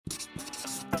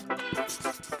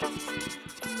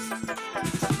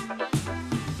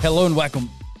Hello and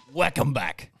welcome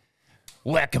back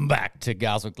to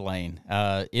Goswick Lane.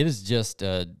 It is just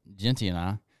Genty and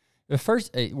I. But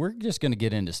first, we're just going to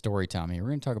get into story time here. We're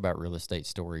going to talk about real estate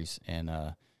stories, and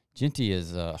Genty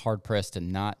is hard pressed to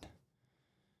not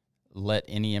let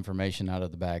any information out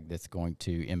of the bag that's going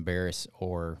to embarrass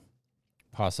or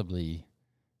possibly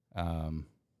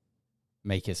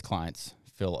make his clients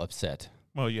feel upset.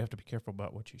 Well, you have to be careful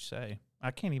about what you say.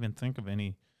 I can't even think of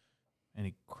any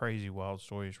crazy wild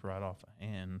stories right off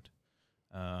hand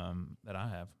that I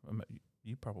have.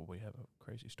 You probably have a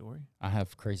crazy story. I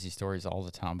have crazy stories all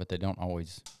the time, but they don't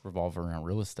always revolve around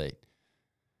real estate.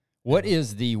 What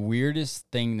is the weirdest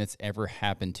thing that's ever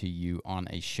happened to you on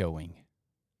a showing?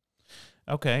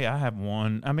 Okay, I have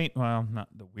one. I mean, well, not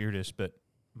the weirdest, but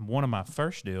one of my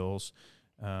first deals,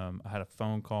 I had a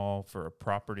phone call for a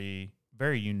property,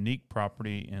 very unique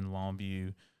property in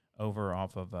Longview over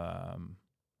off of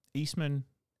Eastman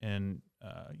and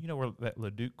you know where that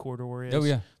Leduc corridor is? Oh,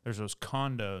 yeah. There's those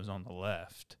condos on the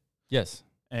left. Yes.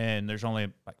 And there's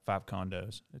only like 5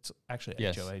 condos. It's actually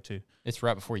Yes. HOA too. It's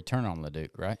right before you turn on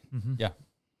Leduc, right? Mm-hmm. Yeah.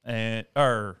 And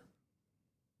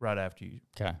right after you.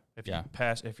 Okay.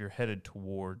 If you're headed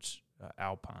towards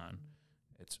Alpine,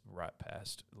 it's right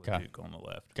past Leduc on the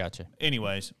left. Gotcha.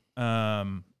 Anyways, I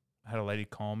had a lady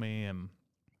call me, and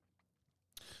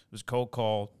it was a cold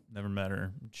call. Never met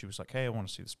her. She was like, "Hey, I want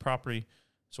to see this property."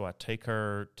 So I take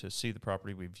her to see the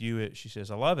property. We view it. She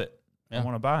says, "I love it. I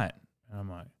want to buy it." And I'm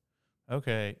like,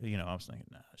 "Okay." You know, I was thinking,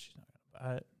 "Nah, she's not going to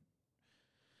buy it."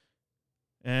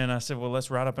 And I said, "Well,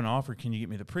 let's write up an offer. Can you get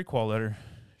me the pre-qual letter?"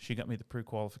 She got me the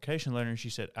pre-qualification letter, and she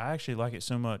said, "I actually like it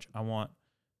so much, I want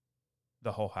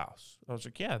the whole house." I was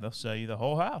like, "Yeah, they'll sell you the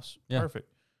whole house. Yeah.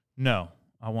 Perfect." "No,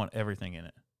 I want everything in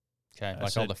it." Okay. I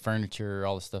Like said, all the furniture,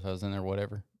 all the stuff that was in there,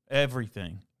 whatever.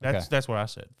 Everything. That's what I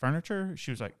said. Furniture. She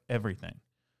was like, everything.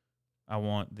 I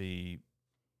want the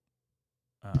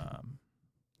I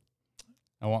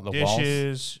want the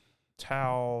dishes, walls.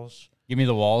 towels. Give me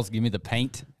the walls. Give me the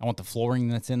paint. I want the flooring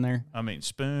that's in there. I mean,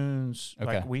 spoons.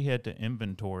 Okay. Like, we had to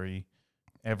inventory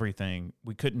everything.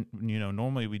 We couldn't,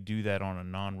 normally we do that on a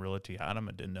non-realty item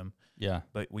addendum. Yeah.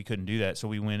 But we couldn't do that. So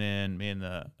we went in, me and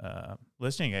the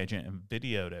listing agent, and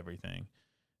videoed everything.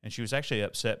 And she was actually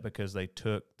upset because they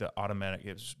took the automatic.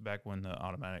 It was back when the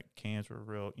automatic cans were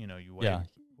real. You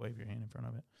wave your hand in front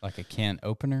of it. Like a can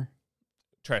opener?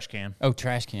 Trash can. Oh,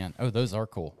 trash can. Oh, those are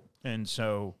cool. And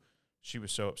so she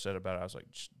was so upset about it. I was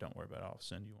like, "Just don't worry about it. I'll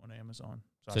send you on Amazon."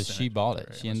 So she bought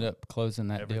it. She ended up closing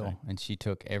that deal, Everything. and she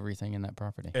took everything in that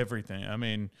property. Everything. I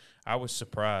mean, I was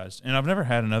surprised. And I've never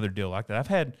had another deal like that. I've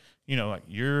had, like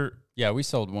your Yeah, we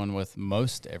sold one with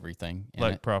most everything in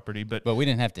it, property, but we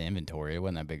didn't have to inventory. It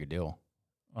wasn't that big a deal.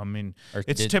 I mean, Or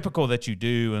it's typical that you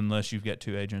do unless you've got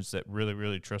 2 agents that really,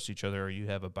 really trust each other, or you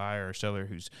have a buyer or seller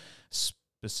who's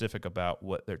specific about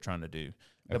what they're trying to do.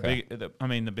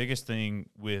 The biggest thing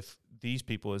with these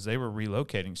people is they were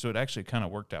relocating, so it actually kind of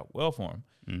worked out well for them.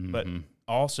 Mm-hmm. But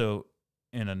also,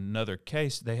 in another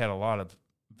case, they had a lot of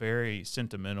very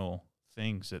sentimental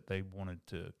things that they wanted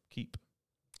to keep.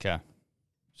 Okay.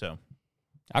 So,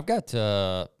 I've got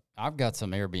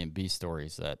some Airbnb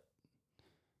stories that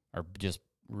are just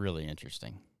really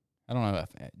interesting. I don't know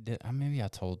if maybe I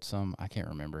told some. I can't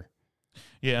remember.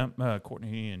 yeah,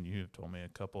 Courtney and you have told me a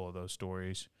couple of those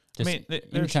stories. Just I mean,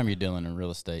 anytime you're dealing in real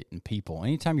estate and people,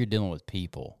 anytime you're dealing with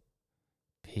people.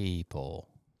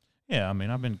 Yeah, I mean,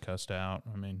 I've been cussed out.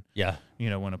 I mean, Yeah.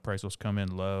 When appraisals come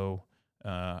in low,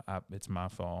 it's my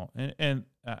fault. And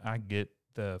I get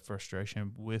the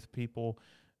frustration with people.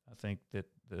 I think that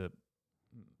the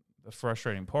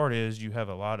frustrating part is you have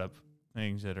a lot of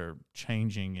things that are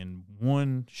changing in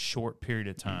one short period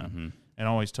of time. Mm-hmm. And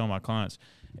I always tell my clients,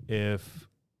 if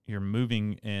you're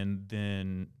moving and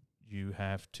then you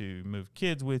have to move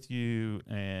kids with you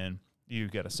and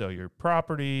you've got to sell your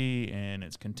property and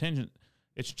it's contingent,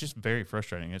 it's just very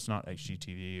frustrating. It's not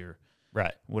HGTV or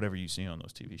Right. whatever you see on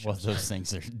those TV shows. Well, those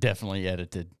things are definitely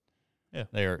edited. Yeah.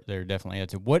 They're definitely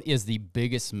edited. What is the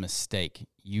biggest mistake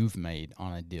you've made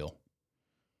on a deal?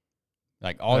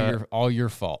 Like all your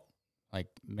fault. Like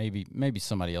maybe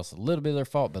somebody else, a little bit of their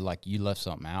fault, but like you left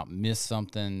something out, missed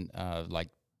something,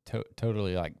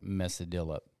 totally like messed the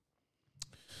deal up.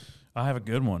 I have a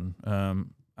good one.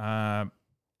 I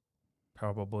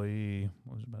probably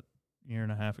was about a year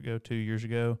and a half ago, 2 years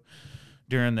ago,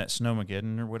 during that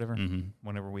Snowmageddon or whatever. Mm-hmm.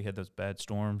 Whenever we had those bad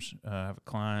storms, I have a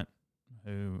client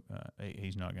who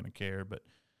he's not going to care, but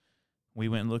we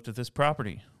went and looked at this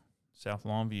property, South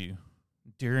Longview.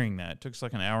 During that, it took us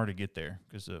like an hour to get there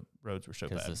because the roads were so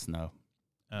bad. Because of snow.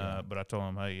 But I told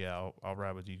him, "Hey, yeah, I'll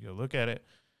ride with you to go look at it."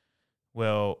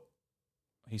 Well,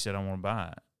 he said, "I want to buy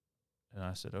it." And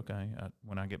I said, okay,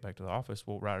 when I get back to the office,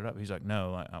 we'll write it up. He's like,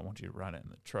 no, I want you to write it in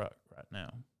the truck right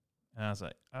now. And I was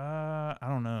like, I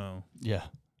don't know. Yeah.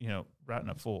 You know, writing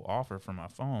a full offer from my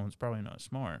phone is probably not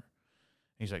smart.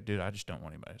 He's like, dude, I just don't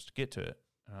want anybody else to get to it.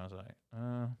 And I was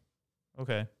like,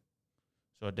 okay.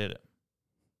 So I did it.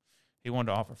 He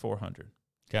wanted to offer $400.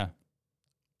 Okay.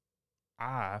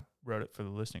 I wrote it for the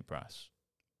listing price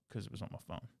because it was on my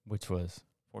phone. Which was?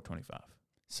 $425.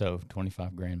 So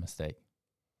 $25,000 mistake.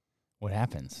 What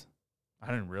happens? I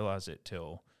didn't realize it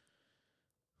till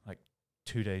like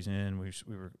 2 days in. We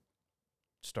were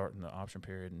starting the option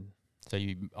period, and So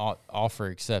you offer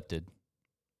accepted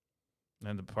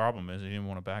the problem is he didn't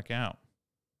want to back out.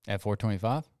 at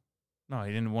 $425? No,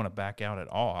 he didn't want to back out at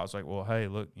all. I was like, well, hey,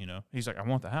 look, you know, he's like, I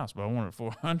want the house, but I want it for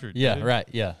 $400. Yeah, dude. right.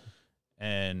 Yeah.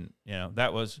 And, you know,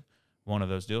 that was one of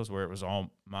those deals where it was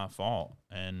all my fault.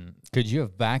 And Could you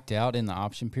have backed out in the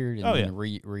option period and Oh, then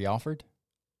re-offered?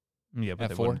 yeah, but At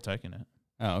they four? wouldn't have taken it.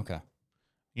 Oh, okay.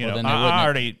 You Well, know, then they wouldn't I have-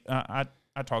 already,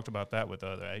 I talked about that with the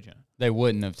other agent. They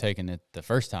wouldn't have taken it the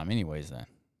first time anyways then.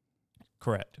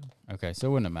 Correct. Okay, so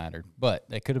it wouldn't have mattered. But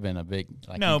it could have been a big,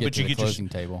 like No, you but get to you the get your- closing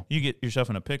table. You get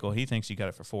yourself in a pickle. He thinks he got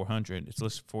it for $400. It's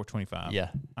listed for $425. Yeah.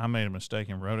 I made a mistake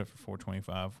and wrote it for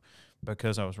 $425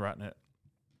 because I was writing it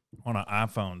on an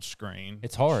iPhone screen.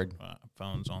 It's hard.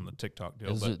 Phones on the TikTok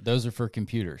deal, but Those are for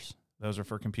computers. those are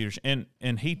for computers. And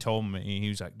he told me, he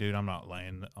was like, dude, I'm not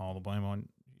laying all the blame on.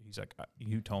 He's like,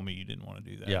 you told me you didn't want to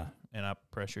do that. Yeah. And I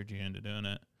pressured you into doing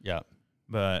it. Yeah.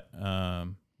 But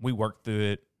we worked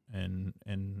through it, and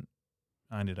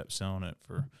I ended up selling it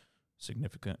for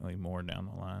significantly more down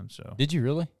the line. So Did you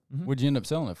really? Mhm. What'd you end up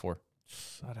selling it for?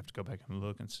 I'd have to go back and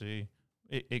look and see.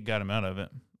 It got him out of it.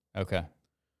 Okay.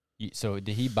 So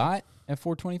did he buy it at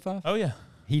 $425? Oh yeah,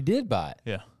 He did buy it.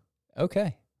 yeah.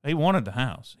 Okay. He wanted the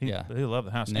house. He Yeah. loved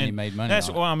the house. And then he made money That's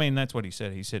on it. well, I mean, that's what he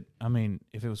said. He said, I mean,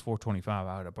 if it was $425,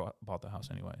 I would have bought the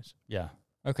house anyways. Yeah.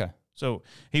 Okay. So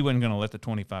he wasn't going to let the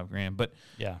 $25,000. But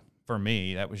Yeah. for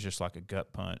me, that was just like a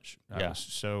gut punch. I Yeah. was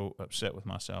so upset with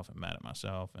myself and mad at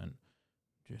myself, and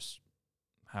just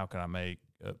how could I make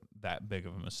that big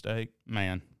of a mistake?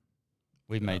 Man,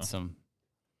 we've made No. some.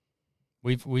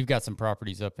 We've got some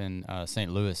properties up in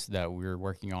St. Louis that we're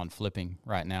working on flipping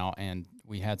right now, and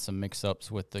we had some mix-ups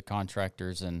with the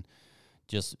contractors and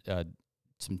just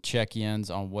some check-ins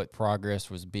on what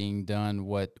progress was being done,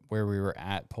 where we were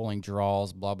at, pulling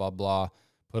draws, blah blah blah.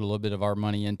 Put a little bit of our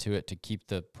money into it to keep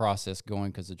the process going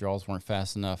because the draws weren't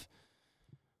fast enough.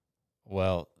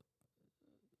 Well,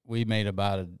 we made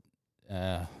about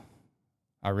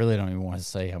I really don't even want to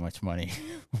say how much money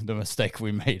the mistake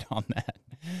we made on that.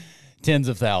 Tens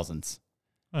of thousands.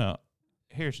 Well,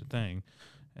 here's the thing,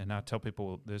 and I tell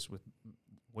people this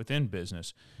within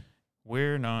business,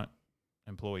 we're not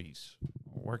employees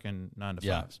working 9 to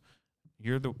 5s.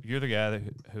 You're the guy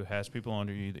who has people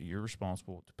under you that you're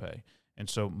responsible to pay. And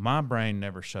so my brain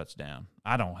never shuts down.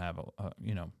 I don't have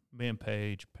me and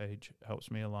Paige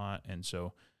helps me a lot. And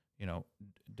so,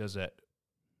 does that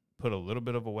put a little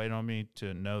bit of a weight on me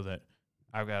to know that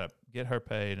I've got to get her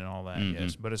paid and all that? Mhm.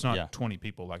 Yes. But it's not Yeah. 20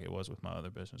 people like it was with my other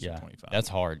business Yeah, at 25. that's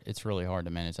hard. It's really hard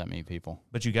to manage that many people.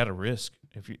 But you got to risk.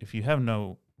 If you have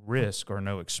no risk or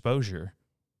no exposure,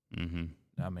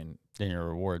 Mm-hmm. I mean, Then your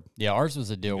reward. Yeah, ours was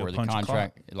a deal go where the punch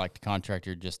a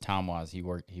contractor just time-wise, he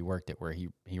worked it where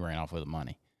he ran off with the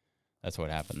money. That's what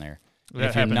happened there. And that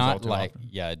if you're happens all not too like, often.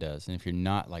 yeah, it does. And if you're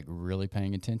not like really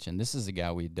paying attention, this is a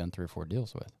guy we'd done 3 or 4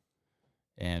 deals with,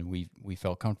 and we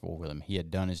felt comfortable with him. He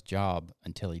had done his job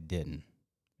until he didn't,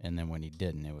 and then when he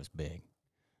didn't, it was big.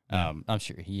 Yeah. I'm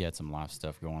sure he had some life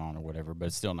stuff going on or whatever, but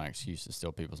it's still not an excuse to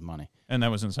steal people's money. And that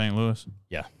was in St. Louis.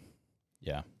 Yeah.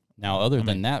 Now, other I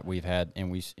than mean- that, we've had,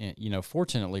 and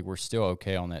fortunately, we're still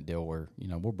okay on that deal where,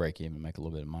 we'll break even and make a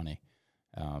little bit of money.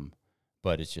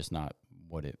 But it's just not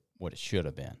what it should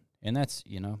have been. And that's,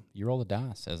 you roll the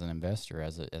dice as an investor,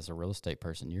 as a real estate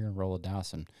person. You're going to roll the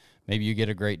dice, and maybe you get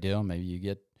a great deal. Maybe you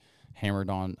get hammered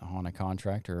on a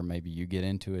contractor, or maybe you get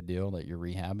into a deal that you're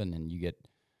rehabbing and you get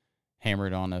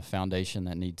hammered on a foundation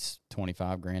that needs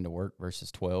 $25,000 to work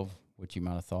versus 12, which you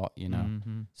might have thought,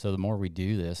 Mhm. So the more we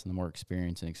do this and the more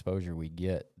experience and exposure we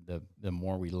get, the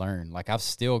more we learn. Like I've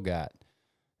still got,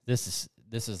 this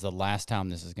is the last time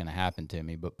this is going to happen to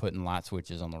me, but putting light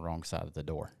switches on the wrong side of the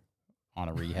door on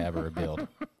a rehab or a build.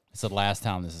 It's the last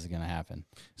time this is going to happen.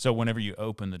 So whenever you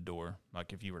open the door,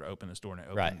 like if you were to open this door and it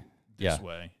opened Right. this Yeah.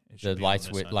 way, it The should be on light this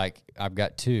switch, side. like I've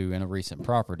got 2 in a recent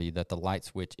property that the light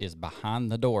switch is behind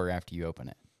the door after you open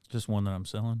it. Just one that I'm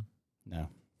selling.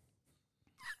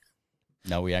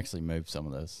 No, we actually moved some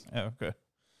of those. Oh, okay.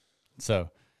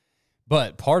 So,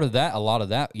 But part of that, a lot of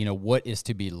that, what is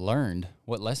to be learned?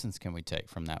 What lessons can we take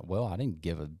from that? Well, I didn't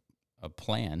give a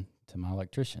plan to my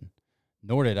electrician,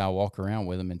 nor did I walk around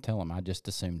with him and tell him. I just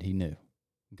assumed he knew.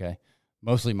 Okay.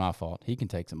 Mostly my fault. He can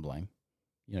take some blame.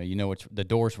 The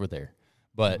doors were there,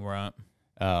 but, Right.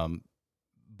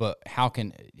 but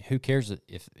who cares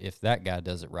if that guy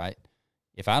does it right?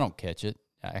 If I don't catch it,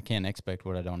 I can't expect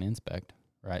what I don't inspect.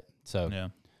 Right. So, Yeah.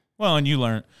 Well, and you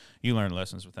learn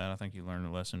lessons with that. I think you learned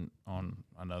a lesson on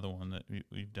another one that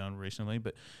we've done recently.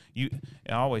 But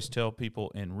I always tell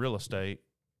people in real estate,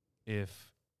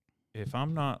 if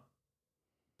I'm not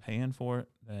paying for it,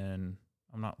 then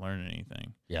I'm not learning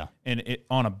anything. yeah. And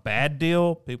on a bad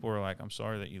deal, people are like, "I'm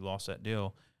sorry that you lost that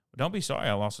deal." But don't be sorry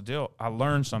I lost a deal. I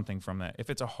learned something from that. If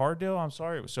it's a hard deal, I'm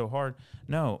sorry it was so hard.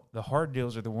 No, the hard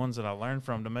deals are the ones that I learn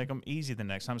from to make them easy the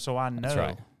next time. So I know That's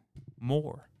right.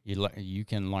 more. You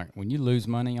can learn when you lose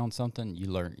money on something. You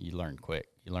learn quick.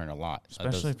 You learn a lot,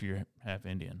 Especially if you're half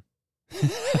Indian.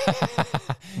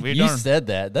 You said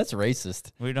that. That's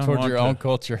racist We don't towards want your own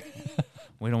culture.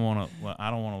 We don't want to. Well,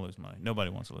 I don't want to lose money. Nobody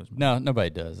wants to lose money. No,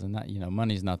 nobody does, and that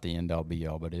money's not the end all be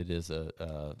all, but it is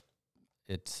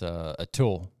it's a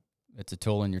tool. It's a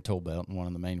tool in your tool belt, and one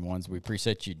of the main ones. We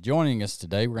appreciate you joining us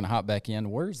today. We're going to hop back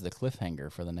in. Where's the cliffhanger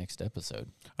for the next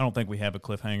episode? I don't think we have a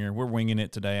cliffhanger. We're winging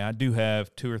it today. I do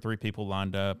have 2 or 3 people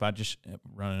lined up. I just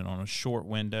running on a short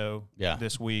window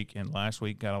this week, and last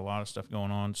week got a lot of stuff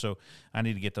going on, so I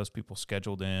need to get those people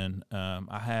scheduled in.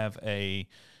 I have a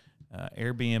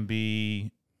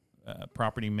Airbnb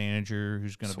property manager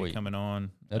who's going to be coming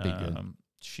on. That'd be good.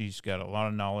 She's got a lot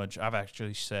of knowledge. I've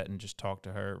actually sat and just talked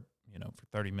to her, for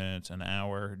 30 minutes, an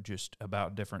hour, just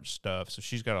about different stuff. So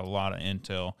she's got a lot of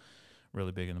intel,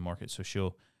 really big in the market. So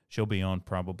she'll be on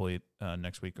probably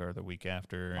next week or the week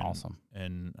after. And, awesome.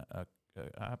 And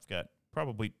I've got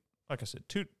probably, like I said,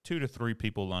 two to 3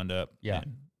 people lined up. Yeah.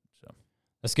 So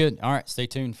that's good. All right. Stay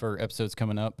tuned for episodes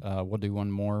coming up. We'll do one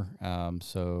more.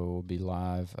 So we'll be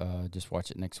live. Just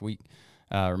watch it next week.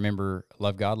 Remember,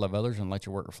 love God, love others, and let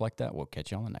your work reflect that. We'll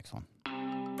catch you on the next one.